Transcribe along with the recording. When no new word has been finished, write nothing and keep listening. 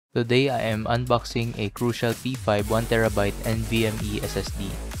Today I am unboxing a Crucial P5 1TB NVMe SSD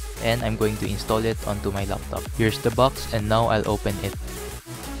and I'm going to install it onto my laptop. Here's the box and now I'll open it.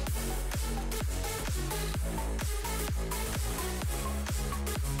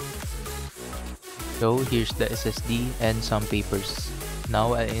 So here's the SSD and some papers.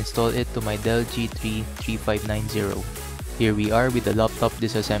 Now I'll install it to my Dell G3 3590. Here we are with the laptop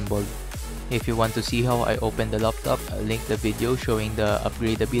disassembled. If you want to see how I open the laptop, I'll link the video showing the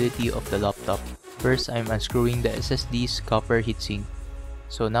upgradability of the laptop. First, I'm unscrewing the SSD's copper heatsink.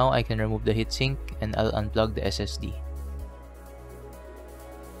 So now I can remove the heatsink and I'll unplug the SSD.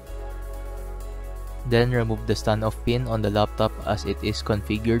 Then remove the standoff pin on the laptop as it is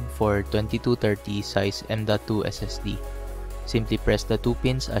configured for 2230 size M.2 SSD. Simply press the two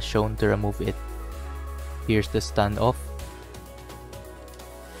pins as shown to remove it. Here's the standoff.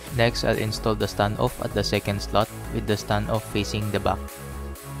 Next, I'll install the standoff at the second slot with the standoff facing the back.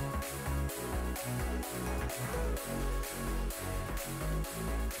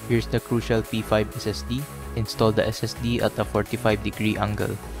 Here's the Crucial P5 SSD. Install the SSD at a 45-degree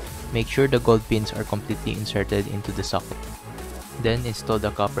angle. Make sure the gold pins are completely inserted into the socket. Then install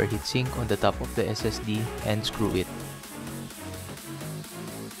the copper heatsink on the top of the SSD and screw it.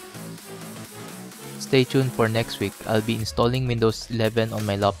 Stay tuned for next week. I'll be installing Windows 11 on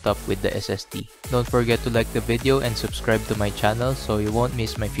my laptop with the SSD. Don't forget to like the video and subscribe to my channel so you won't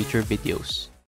miss my future videos.